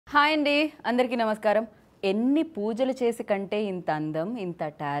Hi అండి, అందరికీ నమస్కారం. ఎన్ని పూజలు చేసి కంటే ఇంత అందం, ఇంత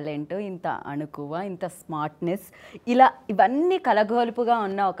టాలెంట్, ఇంత అణుకువ, ఇంత స్మార్ట్నెస్, ఇలా ఇవన్నీ కలగొలుపుగా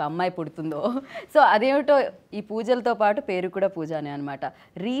ఉన్న ఒక అమ్మాయి పుడుతుందో, సో అదేమిటో ఈ పూజలతో పాటు పేరు కూడా పూజానే అనమాట.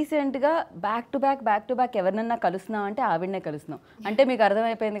 రీసెంట్గా బ్యాక్ టు బ్యాక్ ఎవరినన్నా కలుస్తున్నాం అంటే ఆవిడనే కలుస్తున్నాం. అంటే మీకు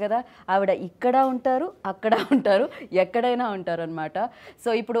అర్థమైపోయింది కదా, ఆవిడ ఇక్కడ ఉంటారు, అక్కడ ఉంటారు, ఎక్కడైనా ఉంటారు అనమాట.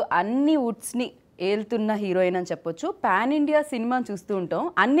 సో ఇప్పుడు అన్ని వుడ్స్ని ఏలుతున్న హీరోయిన్ అని చెప్పొచ్చు. పాన్ ఇండియా సినిమా చూస్తూ ఉంటాం,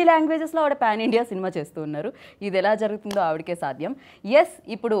 అన్ని లాంగ్వేజెస్లో ఆవిడ పాన్ ఇండియా సినిమా చేస్తూ ఉన్నారు. ఇది ఎలా జరుగుతుందో ఆవిడకే సాధ్యం. ఎస్,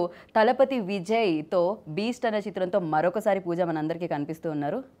 ఇప్పుడు తలపతి విజయ్తో బీస్ట్ అనే చిత్రంతో మరొకసారి పూజ మనందరికీ కనిపిస్తూ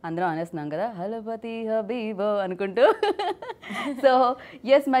ఉన్నారు. అందరం అనేస్తున్నాం కదా హలపతి హబీబో అనుకుంటూ. సో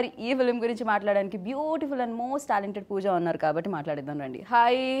ఎస్, మరి ఈ ఫిలిం గురించి మాట్లాడడానికి బ్యూటిఫుల్ అండ్ మోస్ట్ టాలెంటెడ్ పూజ ఉన్నారు కాబట్టి మాట్లాడిద్దాం రండి.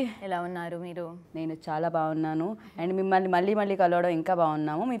 హాయ్, ఎలా ఉన్నారు మీరు? నేను చాలా బాగున్నాను, అండ్ మిమ్మల్ని మళ్ళీ కలవడం ఇంకా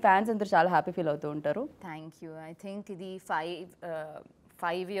బాగున్నాము. మీ ఫ్యాన్స్ అందరూ చాలా హ్యాపీ ఫీల్ అవుతూ ఉంటారు. Thank you. ఐ థింక్ ఇది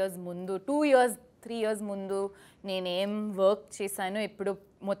 5 years ముందు, 2 years 3 years ముందు నేనేం వర్క్ చేశానో ఇప్పుడు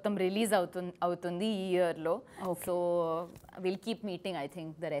మొత్తం రిలీజ్ అవుతుంది ఈ ఇయర్లో. So will keep meeting I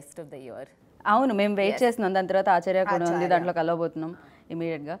think the rest of the year. అవును, మేము వెయిట్ చేస్తున్నాం. దాని తర్వాత ఆచార్య కూడా ఉంది, దాంట్లో కలవబోతున్నాం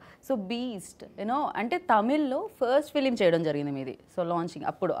ఇమీడియట్గా. సో బీస్ట్ అంటే తమిళ్లో ఫస్ట్ ఫిలిం చేయడం జరిగింది మీది, సో లాంచింగ్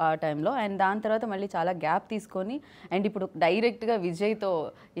అప్పుడు ఆ టైంలో, అండ్ దాని తర్వాత మళ్ళీ చాలా గ్యాప్ తీసుకొని అండ్ ఇప్పుడు డైరెక్ట్గా విజయ్తో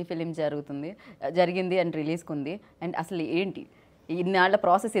ఈ ఫిలిం జరిగింది అండ్ రిలీజ్కి ఉంది. అండ్ అసలు ఏంటి ఇన్నాళ్ళ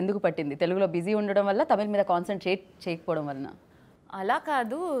ప్రాసెస్ ఎందుకు పట్టింది? తెలుగులో బిజీ ఉండడం వల్ల, తమిళ్ మీద కాన్సన్ట్రేట్ చేయకపోవడం వలన? అలా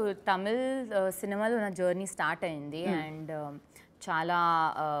కాదు, తమిళ్ సినిమాలో నా జర్నీ స్టార్ట్ అయింది అండ్ చాలా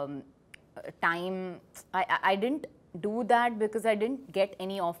time I didn't do that because I didn't get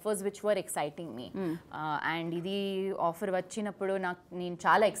any offers which were exciting me. And ఇది ఆఫర్ వచ్చినప్పుడు నేను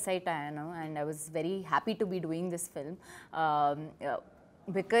చాలా ఎక్సైట్ అయ్యాను and I was very happy to be doing this film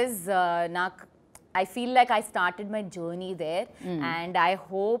because I feel like I started my journey there and I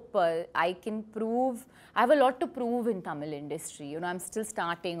hope I can prove, I have a lot to prove in Tamil industry. I'm still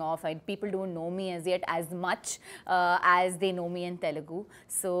starting off. People don't know me as yet as much as they know me in Telugu.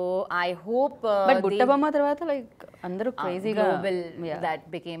 So I hope but Buttabamma tarvata like andaru crazy ga global, that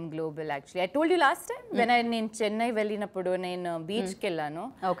became global actually. I told you last time when I in Chennai vellinappudu nenu beach ki ellanu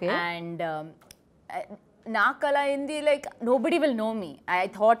and nakala indi like nobody will know me. I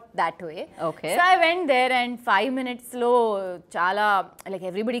thought that way. Okay. So I went there and 5 minutes lo chala like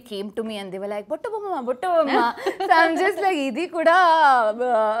everybody came to me and they were like Buttabamma. So I'm just like idi kuda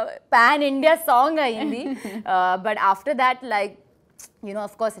pan India song ayindi. But after that, like,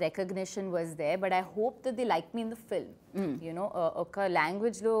 of course recognition was there, but I hope that they like me in the film. Oka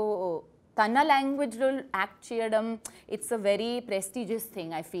language lo తన లాంగ్వేజ్లో act చేయడం, it's a very prestigious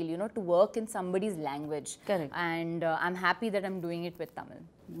thing I feel, to work in somebody's language. And I'm happy that I'm doing it with Tamil.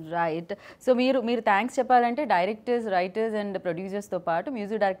 Right. So మీరు thanks చెప్పాలంటే directors, writers and ప్రొడ్యూసర్స్తో పాటు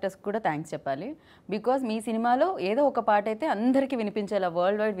music directors కూడా thanks చెప్పాలి. Because మీ సినిమాలో ఏదో ఒక పాట అయితే అందరికీ వినిపించేలా,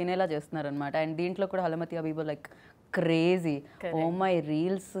 వరల్డ్ వైడ్ వినేలా చేస్తున్నారనమాట. అండ్ దీంట్లో కూడా హలమతి హబీబో like crazy. Oh my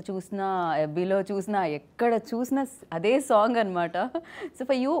reels చూసినా, ఎఫ్బీలో చూసినా, ఎక్కడ చూసినా అదే సాంగ్ అనమాట. So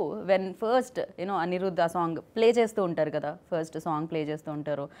for you when first Anirudh ఆ సాంగ్ ప్లే చేస్తూ ఉంటారు కదా, ఫస్ట్ సాంగ్ ప్లే చేస్తూ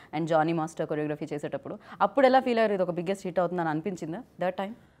ఉంటారు అండ్ జానీ మాస్టర్ కొరియోగ్రఫీ చేసేటప్పుడు, అప్పుడు ఎలా ఫీల్ అయ్యారు? ఇది ఒక బిగ్గెస్ట్ హిట్ అవుతుందని అనిపించిందా దట్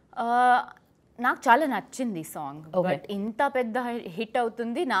టైం? నాకు చాలా నచ్చింది సాంగ్, బట్ ఇంత పెద్ద హిట్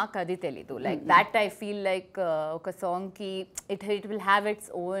అవుతుంది నాకు అది తెలీదు. Like that I feel like ఒక సాంగ్కి it will have its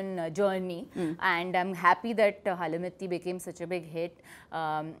own journey and I'm happy that హలమతి became such a big hit.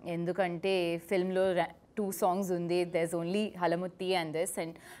 ఎందుకంటే ఫిల్మ్లో 2 songs ఉంది, there's only హలమతి and this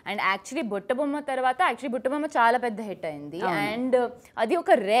and actually బుట్టబొమ్మ తర్వాత actually బుట్టబొమ్మ చాలా పెద్ద హిట్ అయింది and అది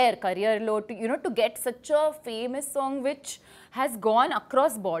ఒక రేర్ కెరియర్లో to get such a famous song which has gone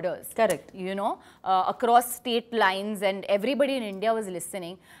across borders. Correct. Across state lines and everybody in India was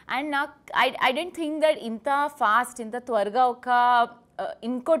listening and I didn't think that inta fast, inta twarga oka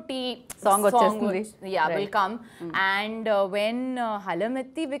inkoti song will come. And when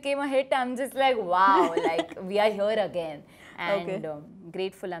Halamati became a hit, I'm just like wow, like we are here again and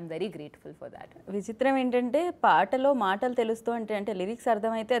grateful. I'm very grateful for that. విచిత్రం ఏంటంటే పాటలో మాటలు తెలుస్తూ అంటే lyrics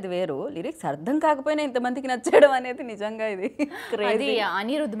అర్థమైతే అది వేరు, lyrics అర్థం కాకపోయినా ఇంతమందికి నచ్చడం అనేది నిజంగా ఇది అది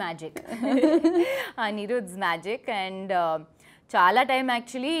Anirudh magic. Anirudh magic. And చాలా time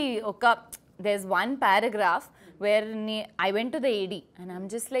actually there's one paragraph where I went to the AD and I'm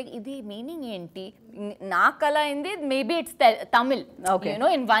just like, idi meaning enti? Nakala indi, maybe it's Tamil. Okay.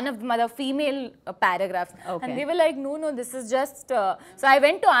 In one of the female paragraphs. Okay. And they were like, no, this is just... So I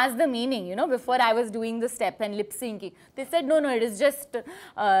went to ask the meaning, before I was doing the step and lip syncing. They said, no, it is just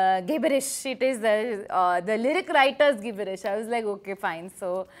gibberish. It is the lyric writer's gibberish. I was like, okay, fine.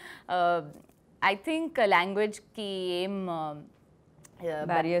 So I think language ki aim...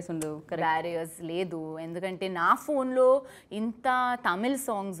 barriers లేదు. ఎందుకంటే నా ఫోన్లో ఇంత Tamil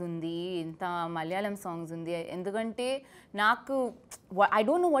songs ఉంది, ఇంత Malayalam songs ఉంది. ఎందుకంటే నాకు I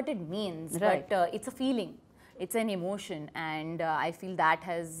don't know what it means, but it's a feeling. It's an emotion, and I feel that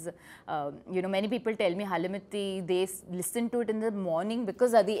has, many people tell me Halimathi, they listen to it in the morning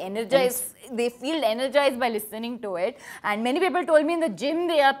because they they feel energized by listening to it. And many people told me in the gym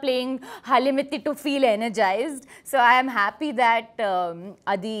they are playing Halimathi to feel energized. So I am happy that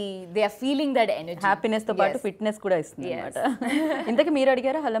they are feeling that energy. Happiness to part fitness kuda istundi anamata. Intaki meer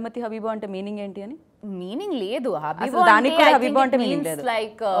adigara Halimathi Habibo ante meaning enti ani? Meaning ledu. Habibo daniki kuda Habibo ante meaning ledu.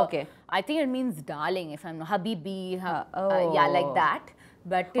 Like okay. I think it means darling, if I'm not Habibi, yeah, like that.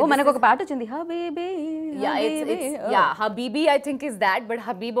 But manaku oka paata ochindi Habibi. Yeah, it's Habibi I think is that, but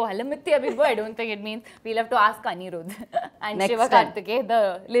Habibo Halimathi Habibo I don't think it means. We'll have to ask Anirudh and Shiva Karthike, the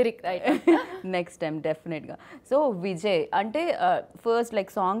lyric writer. Next time definitely ga. So Vijay ante first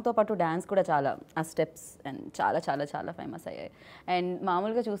like song tho patu dance kuda chaala a steps and చాలా famous అయ్యాయి. And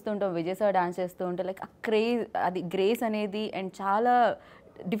మామూలుగా చూస్తుంటాం Vijay sir dance చేస్తూ ఉంటే like ఆ craze, అది grace అనేది and చాలా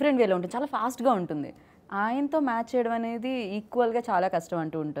డిఫరెంట్ వేలో ఉంటుంది, చాలా ఫాస్ట్గా ఉంటుంది. ఆయనతో మ్యాచ్ చేయడం అనేది ఈక్వల్గా చాలా కష్టం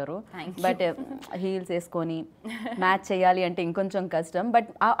అంటూ ఉంటారు. బట్ హీల్స్ వేసుకొని మ్యాచ్ చేయాలి అంటే ఇంకొంచెం కష్టం. బట్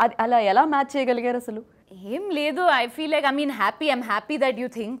అలా ఎలా మ్యాచ్ చేయగలిగారు అసలు? ఏం లేదు, I feel like I'm happy that you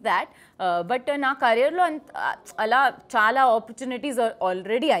think that. But నా కెరియర్లో అలా చాలా ఆపర్చునిటీస్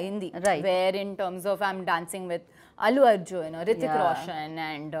ఆల్రెడీ అయింది, wear in terms of I'm dancing with Allu Arjun, Hrithik Roshan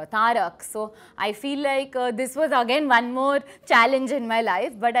and Tarak. So I feel like this was again one more challenge in my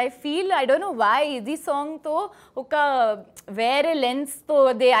life. But I feel, I don't know why, this song to oka very lens to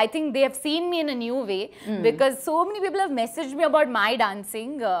I think they have seen me in a new way. Because so many people have messaged me about my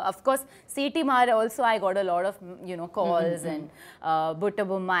dancing. Of course, CT Mar also I got a lot of calls and Butta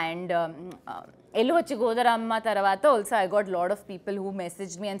Bumma and Elochi Godaramma Taravata also I got a lot of people who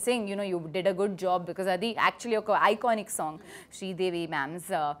messaged me and saying, you did a good job, because adi actually a iconic song, Sridevi ma'am's.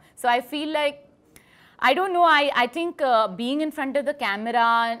 So I feel like, I don't know, I think being in front of the camera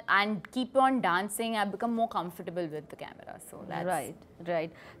and keep on dancing, I've become more comfortable with the camera. So that's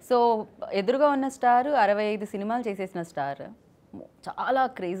right. So ఎదురుగా ఉన్న star 65 సినిమాలు చేసేసిన star, చాలా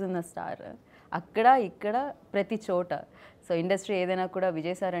craze ఉన్న star, అక్కడ ఇక్కడ ప్రతి చోట. సో ఇండస్ట్రీ ఏదైనా కూడా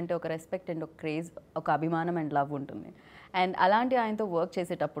విజయ్ సార్ అంటే ఒక రెస్పెక్ట్ అండ్ ఒక క్రేజ్, ఒక అభిమానం అండ్ లవ్ ఉంటుంది. అండ్ అలాంటి ఆయనతో వర్క్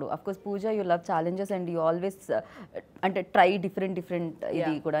చేసేటప్పుడు of course puja you love challenges and you always అంటే ట్రై డిఫరెంట్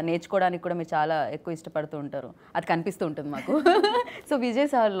ఇది కూడా నేర్చుకోవడానికి కూడా మీరు చాలా ఎక్కువ ఇష్టపడుతూ ఉంటారు, అది కనిపిస్తూ ఉంటుంది మాకు. సో విజయ్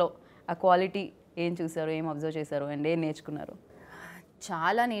సార్లో ఆ క్వాలిటీ ఏం చూసారు, ఏం అబ్జర్వ్ చేశారు అండ్ ఏం నేర్చుకున్నారు?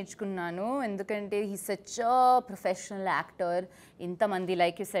 చాలా నేర్చుకున్నాను, ఎందుకంటే he such a professional actor. ఇంతమంది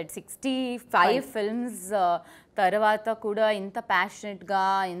లైక్ యూ సెడ్ 65 ఫిల్మ్స్ తర్వాత కూడా ఇంత ప్యాషనెట్గా,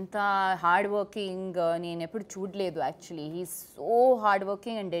 ఇంత హార్డ్ వర్కింగ్ నేను ఎప్పుడు చూడలేదు. Actually he so hard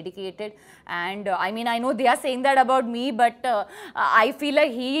working and dedicated. And I know they are saying that about me, but I feel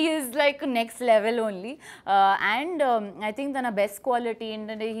like he is like next level only. And I think తన best quality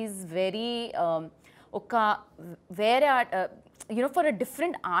ఏంటంటే he's very ఒక వేరే for a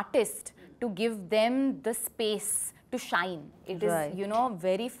different artist to give them the space to shine. It is,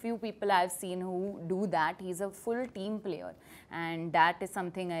 very few people I've seen who do that. He's a full team player, and that is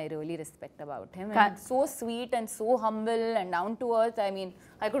something I really respect about him. And so sweet and so humble and down to earth.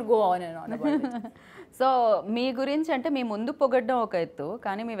 I could go on and on about it. So మీ గురించి అంటే మీ ముందు పొగడ్డం ఒక ఎత్తు,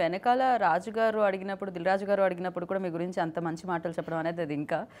 కానీ మీ వెనకాల రాజుగారు అడిగినప్పుడు, దిల్రాజు గారు అడిగినప్పుడు కూడా మీ గురించి అంత మంచి మాటలు చెప్పడం అనేది అది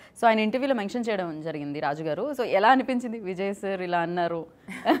ఇంకా. సో ఆయన ఇంటర్వ్యూలో మెన్షన్ చేయడం జరిగింది రాజుగారు. సో ఎలా అనిపించింది విజయ్ సార్ ఇలా అన్నారు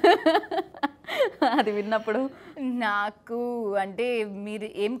అది విన్నప్పుడు? నాకు అంటే మీరు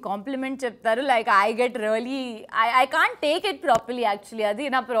ఏం కాంప్లిమెంట్ చెప్తారు, like I get really I can't take it properly actually, అది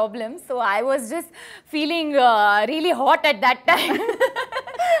నా problem. So I was just feeling really hot at that time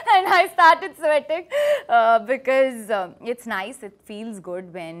and I started sweating because it's nice, it feels good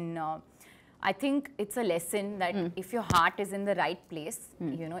when I think it's a lesson that if your heart is in the right place,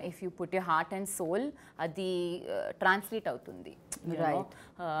 if you put your heart and soul, adi translate avutundi,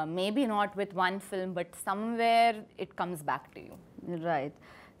 maybe not with one film, but somewhere it comes back to you. Right.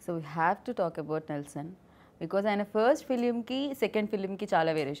 So we have to talk about Nelson, because ఆయన first ఫిలింకి second ఫిలింకి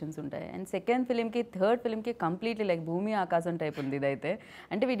చాలా variations ఉంటాయి, and second ఫిలింకి third ఫిలింకి completely like భూమి ఆకాశం type ఉంది ఇదైతే.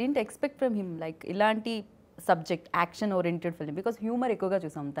 అంటే we didn't expect from him like ఇలాంటి subject, action oriented film, because humour ఎక్కువగా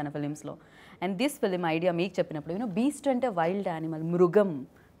చూసాం తన ఫిలిమ్స్లో. అండ్ దిస్ ఫిలిం ఐడియా మీకు చెప్పినప్పుడు బీస్ట్ అంటే వైల్డ్ యానిమల్, మృగం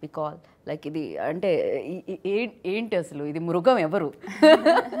వి కాల్, లైక్ ఇది అంటే ఏంటి అసలు ఇది మృగం ఎవరు?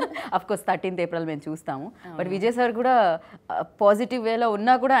 అఫ్కోర్స్ 13th April మేము చూస్తాము, బట్ విజయ్ సార్ కూడా పాజిటివ్ వేలో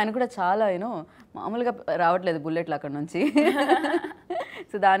ఉన్నా కూడా ఆయన కూడా చాలా మామూలుగా రావట్లేదు బుల్లెట్లు అక్కడ నుంచి.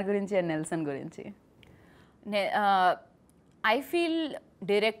 సో దాని గురించి అండ్ నెల్సన్ గురించి I feel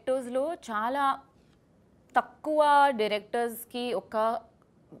directors lo chala takkuva directors ki oka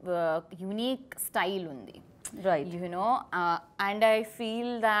unique style undi, right? you know, and I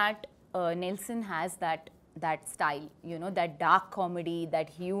feel that Nelson has that style, you know, that dark comedy, that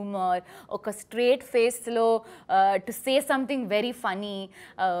humor, oka straight face lo to say something very funny,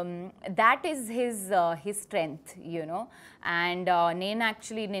 that is his strength, you know. And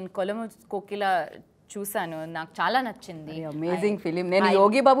నేను కొలము కోకిల చూసాను, నాకు చాలా నచ్చింది. Amazing film. నేను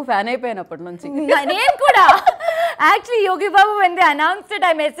యోగి బాబు fan అయిపోయాను అప్పటి నుంచి. నేను కూడా actually Yogi Babu, when they announced it,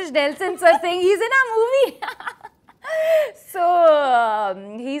 I messaged Nelson sir saying he's in our movie. So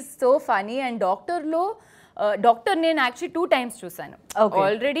he's so funny. And Doctor నేను actually 2 times చూసాను.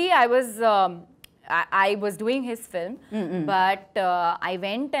 Already I was doing his film, but I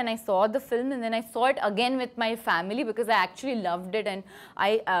went and I saw the film, and then I saw it again with my family because I actually loved it, and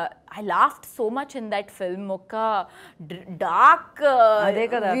I laughed so much in that film. Oka dark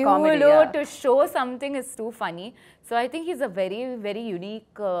view to show something is too funny. So I think he's a very, very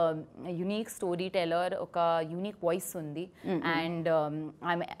unique storyteller. Oka unique voice undi, and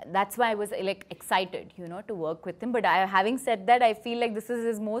that's why I was like excited, you know, to work with him. But having said that, I feel like this is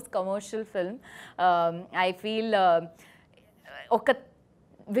his most commercial film. I feel oka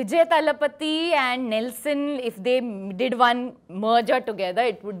Vijay Thalapathy and Nelson, if they did one merger together,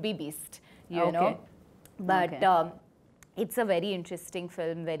 it would be beast, you know. But it's a very interesting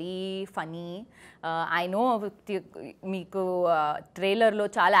film, very funny. I know meeku trailer lo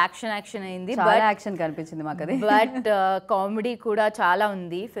chaala action ayindi, chaala action kanipichindi maku adi, but comedy kuda chaala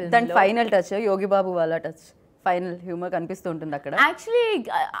undi film lo. Then final touch Yogi Babu wala touch, final humor kanipistu untundi akkada. Actually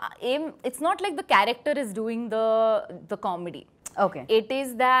it's not like the character is doing the comedy. Okay. It is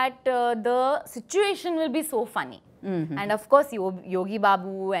that the situation will be so funny. And of course Yogi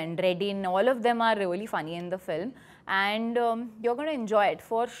Babu and Redin, all of them are really funny in the film, and you're going to enjoy it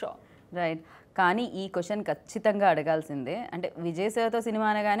for sure. Right. కానీ ఈ question ఖచ్చితంగా అడగాల్సిందే. అంటే విజయ్ సార్తో cinema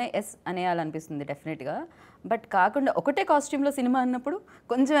అనగానే yes అనేయాలనిపిస్తుంది డెఫినెట్గా. But కాకుండా ఒకటే కాస్ట్యూమ్లో సినిమా అన్నప్పుడు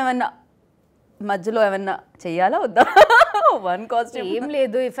కొంచెం ఏమన్నా మధ్యలో ఏమన్నా చెయ్యాలా వద్దా? వన్ కాస్ట్యూమ్ ఏం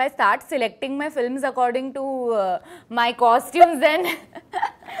లేదు. If I start selecting my films according to my costumes, then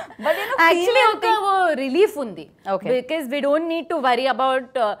actually ఒక రిలీఫ్ ఉంది. Because we don't need to worry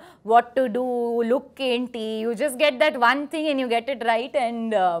about what to do, look ఏంటి, you just get that one thing and you get it right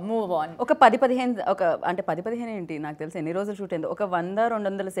and move on. ఒక 10-15 అంటే 10-15 ఏంటి నాకు తెలిసి ఎన్ని రోజులు షూట్ అయింది? ఒక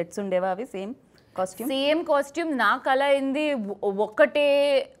 100-200 సెట్స్ ఉండేవా అవి? సేమ్ కాస్ట్యూమ్ నాకు అలా అయింది ఒకటే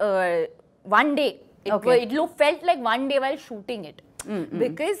one day. It felt like one day while shooting it,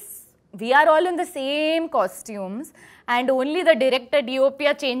 because we are all in the same costumes, and only the director DOP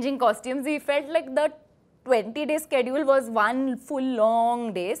are changing costumes. We felt like the 20-day schedule was one full long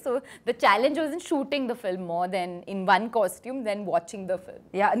day, so the challenge was in shooting the film more than in one costume than watching the film.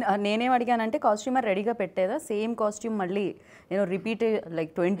 నేనేం అడిగానంటే costumer రెడీగా పెట్టేదా same costume మళ్ళీ repeat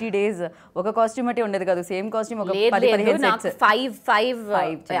like 20 days ఒక costume అంటే ఉండేది కాదు, same costume ఒక 10-15 sets.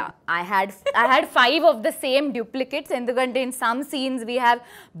 I had 5 of the same duplicates, ఎందుకంటే in some scenes we have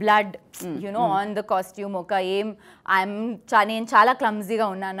blood, you know, on the costume. నేను చాలా క్లమ్జీగా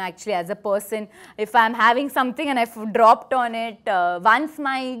ఉన్నాను actually as a person. If I'm having something and I've dropped on it, once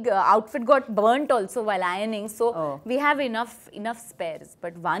my outfit got burnt also while ironing, so we have enough spares,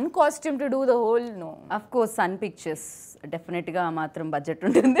 but one costume to do the whole, no. Of course Sun Pictures డెఫినెట్గా మాత్రం budget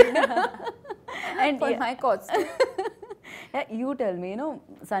ఉంటుంది. And for my costume, you tell me,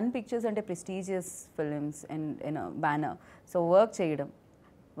 Sun Pictures అంటే prestigious films and banner, so work చేయడం,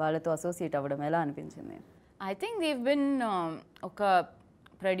 వాళ్ళతో associate అవ్వడం ఎలా అనిపించింది? I think they've been ఒక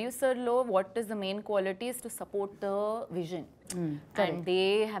producer lo what is the main quality is to support the vision, and they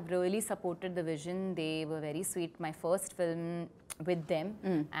have really supported the vision. They were very sweet. My first film with them,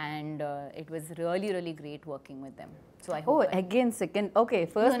 and it was really great working with them. So I hope again second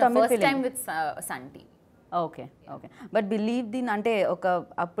first time with Sun TV. Okay but believe Deen అంటే ఒక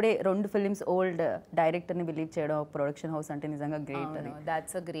అప్పుడే 2 films old డైరెక్టర్ని believe చేయడం production house అంటే నిజంగా great.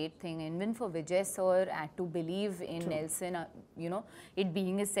 That's a great thing, and even for Vijay sir to believe in Nelson, you know, it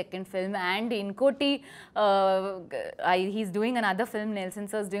being his second film, and in Kota he's doing another film, Nelson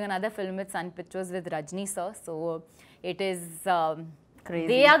sir is doing another film with Sun Pictures with Rajni sir, so it is crazy.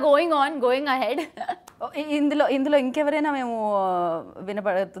 They are going ahead. ఇందులో ఇంకెవరైనా మేము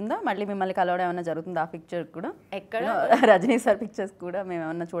వినపడుతుందా? మళ్ళీ మిమ్మల్ని కలవడం ఏమైనా జరుగుతుందా? ఆ పిక్చర్ కూడా ఎక్కడ రజనీ సార్ పిక్చర్స్ కూడా మేము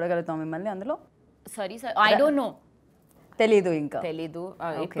ఏమన్నా చూడగలుగుతాం మిమ్మల్ని అందులో? Sorry sir, I don't know, తెలీదు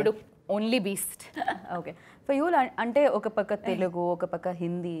ఇప్పుడు only beast. Okay for you అంటే ఒక పక్క తెలుగు, ఒక పక్క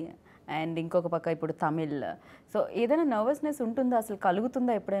హిందీ, అండ్ ఇంకొక పక్క ఇప్పుడు తమిళ్, సో ఏదైనా నర్వస్నెస్ ఉంటుందా, అసలు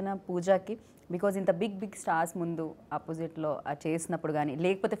కలుగుతుందా ఎప్పుడైనా పూజాకి? బికాజ్ ఇంత బిగ్ స్టార్స్ ముందు ఆపోజిట్లో చేసినప్పుడు కానీ,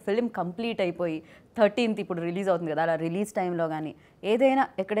 లేకపోతే ఫిల్మ్ కంప్లీట్ అయిపోయి 13th ఇప్పుడు రిలీజ్ అవుతుంది కదా, అలా రిలీజ్ టైంలో కానీ ఏదైనా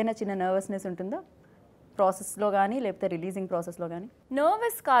ఎక్కడైనా చిన్న నర్వస్నెస్ ఉంటుందా ప్రాసెస్లో కానీ, లేకపోతే రిలీజింగ్ ప్రాసెస్లో కానీ?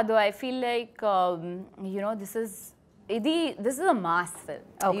 నర్వస్ కాదు, I feel like you know this is a mass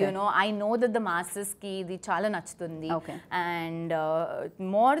film. You know I know that the మాసెస్కి ఇది చాలా నచ్చుతుంది. అండ్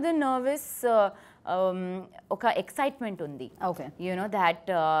మోర్ దెన్ నర్వస్ ఒక ఎక్సైట్మెంట్ ఉంది. యూనో దాట్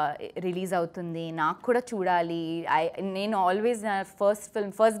రిలీజ్ అవుతుంది, నాకు కూడా చూడాలి. నేను ఆల్వేస్ నా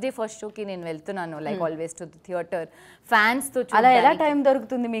ఫస్ట్ డే ఫస్ట్ షోకి నేను వెళ్తున్నాను, like always to the theatre ఫ్యాన్స్తో. అలా ఎలా టైం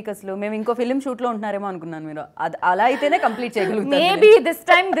దొరుకుతుంది మీకు అసలు? మేము ఇంకో ఫిల్మ్ షూట్లో ఉంటున్నారేమో అనుకున్నాను. మీరు అలా అయితేనే కంప్లీట్ చేయగలుగుతారు. Maybe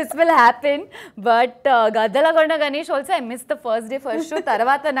this will happen, but Gaddalakonda Ganesh also I miss the first day first show.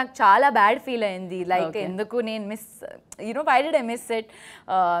 తర్వాత నాకు చాలా బ్యాడ్ ఫీల్ అయింది, లైక్ ఎందుకు నేను miss, you know why did I miss it?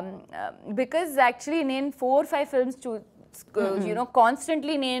 Because actually నేను 4-5 films you know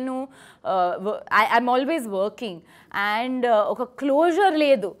constantly నేను I'm always working and ఒక closure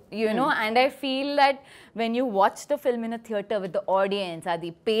లేదు, you know, and I feel that when you watch the film in a theater with the audience,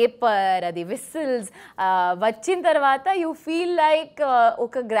 అది paper, అది whistles వచ్చిన తర్వాత you feel like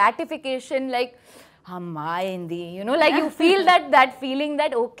ఒక gratification, like అమ్మా ఏంది, you know, like you feel that feeling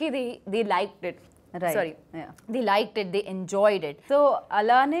that okay they liked it. They liked it, they enjoyed it. So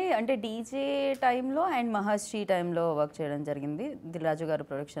అలానే అంటే DJ టైంలో అండ్ మహర్షి టైంలో వర్క్ చేయడం జరిగింది దిల్ రాజు గారు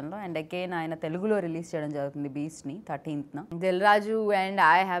ప్రొడక్షన్లో, అండ్ అగైన్ ఆయన తెలుగులో రిలీజ్ చేయడం జరుగుతుంది బీస్ట్ని 13th. Dil Raju and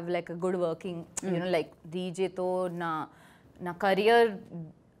I have like a good working, you know like డీజేతో నా కెరియర్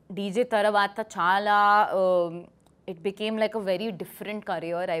డీజే తర్వాత చాలా it became like a very different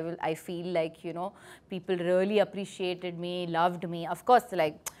career. I feel like, you know, people really appreciated me, loved me. Of course,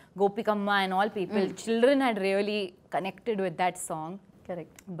 like Gopikamma and all people, children had really connected with that song.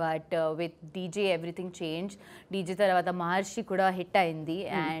 Correct. But with DJ everything changed. DJ tarvata Maharshi kuda hit ayindi,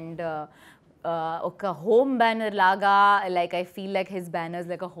 and oka home banner laga, like I feel like his banner is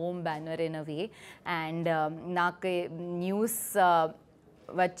like a home banner in a way. And నాకు news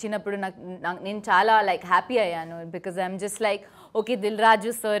వచ్చినప్పుడు నేను చాలా like happy అయ్యాను, because I'm just like okay Dil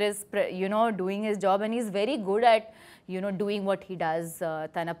Raju sir is you know doing his job and is very good at you know doing what he does.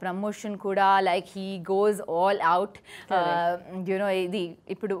 తన promotion కూడా like he goes all out. You know ఇది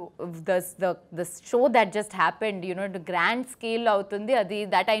ఇప్పుడు the show that just happened, you know grand scale అవుతుంది అది,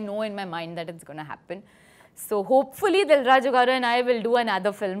 that I know in my mind that it's gonna happen. So hopefully Dil Raju గారు and I will do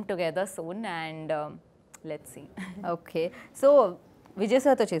another film together soon, and let's see. Okay, so Vijay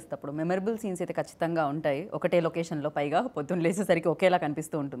సార్తో చేసేటప్పుడు memorable scenes అయితే ఖచ్చితంగా ఉంటాయి. ఒకటే లొకేషన్లో పైగా పొద్దున్న లేచేసరికి ఒకేలా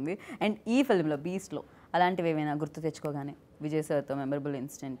కనిపిస్తూ ఉంటుంది. అండ్ ఈ ఫిల్మ్లో బీస్ట్లో అలాంటివి ఏమైనా గుర్తు తెచ్చుకోగానే విజయ్ సార్తో మెమరబుల్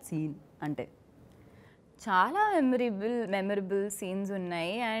ఇన్సిడెంట్ సీన్ అంటే? చాలా మెమరబుల్ సీన్స్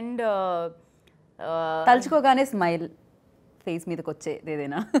ఉన్నాయి. అండ్ తలుచుకోగానే స్మైల్ ఫేస్ మీదకి వచ్చేది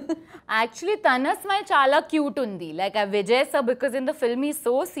ఏదైనా? యాక్చువల్లీ తన స్మైల్ చాలా క్యూట్ ఉంది, like Vijay sir, because in the film ఈ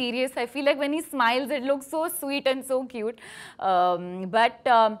so serious. I feel like when ఈ smiles it looks so sweet and so cute. But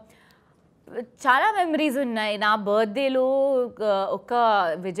చాలా మెమరీస్ ఉన్నాయి. నా బర్త్డేలో ఒక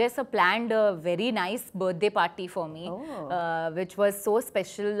Vijay sir planned very nice birthday party for me, which was so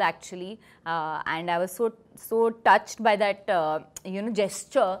special actually, and I was so touched by that you know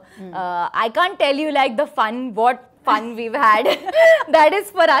gesture. I can't tell you like the what fun we've had. That is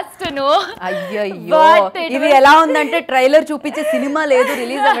for us to know. అయ్యయ్యో, ఇది ఎలా ఉందంటే trailer చూపించే cinema లేదు,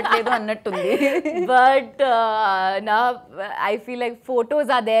 release అవ్వట్లేదు అన్నట్టుంది. But now I feel like photos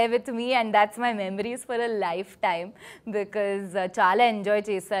are there with me, and that's my memories for a lifetime, because చాలా enjoy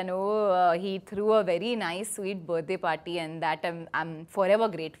చేశాను. He threw a very nice sweet birthday party, and that I'm forever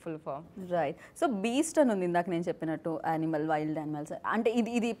grateful for. Right. So beast అని ఉంది ఇందాక నేను చెప్పినట్టు, animal, wild animals, అంటే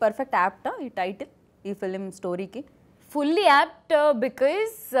ఇది perfect యాప్టా ఈ టైటిల్ ఈ ఫిలిం స్టోరీకి? Fully apt,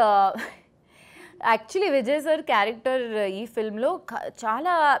 because actually Vijay sir character ఈ ఫిల్మ్లో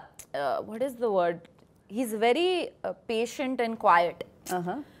చాలా what is the word, he's very patient and quiet,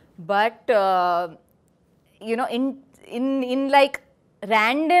 but you know in like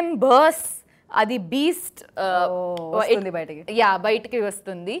random బర్స్ అది బీస్ట్ బయటికి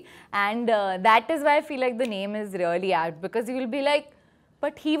వస్తుంది. And that is why I feel like the name is really apt, because you will be like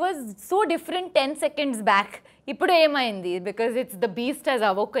but he was so different 10 seconds back, ఇప్పుడు ఏమైంది, because it's the beast has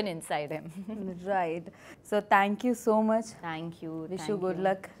అవోకన్ inside him. Right. So thank you so much. Thank you. Wish you good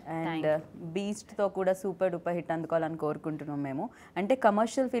luck. And బీస్ట్తో కూడా super duper hit అందుకోవాలని కోరుకుంటున్నాం మేము. అంటే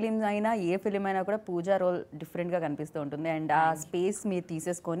commercial films అయినా ఏ film అయినా కూడా పూజా role డిఫరెంట్గా కనిపిస్తూ ఉంటుంది, అండ్ ఆ స్పేస్ మీరు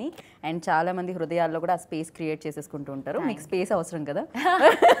తీసేసుకొని అండ్ చాలా మంది హృదయాల్లో కూడా ఆ స్పేస్ క్రియేట్ చేసేసుకుంటూ ఉంటారు. మీకు స్పేస్ అవసరం కదా.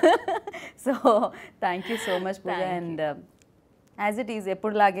 So thank you so much Pooja, and as it is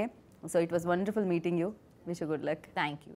ఎప్పుడులాగే. So it was wonderful meeting you. Wish you good luck. Thank you.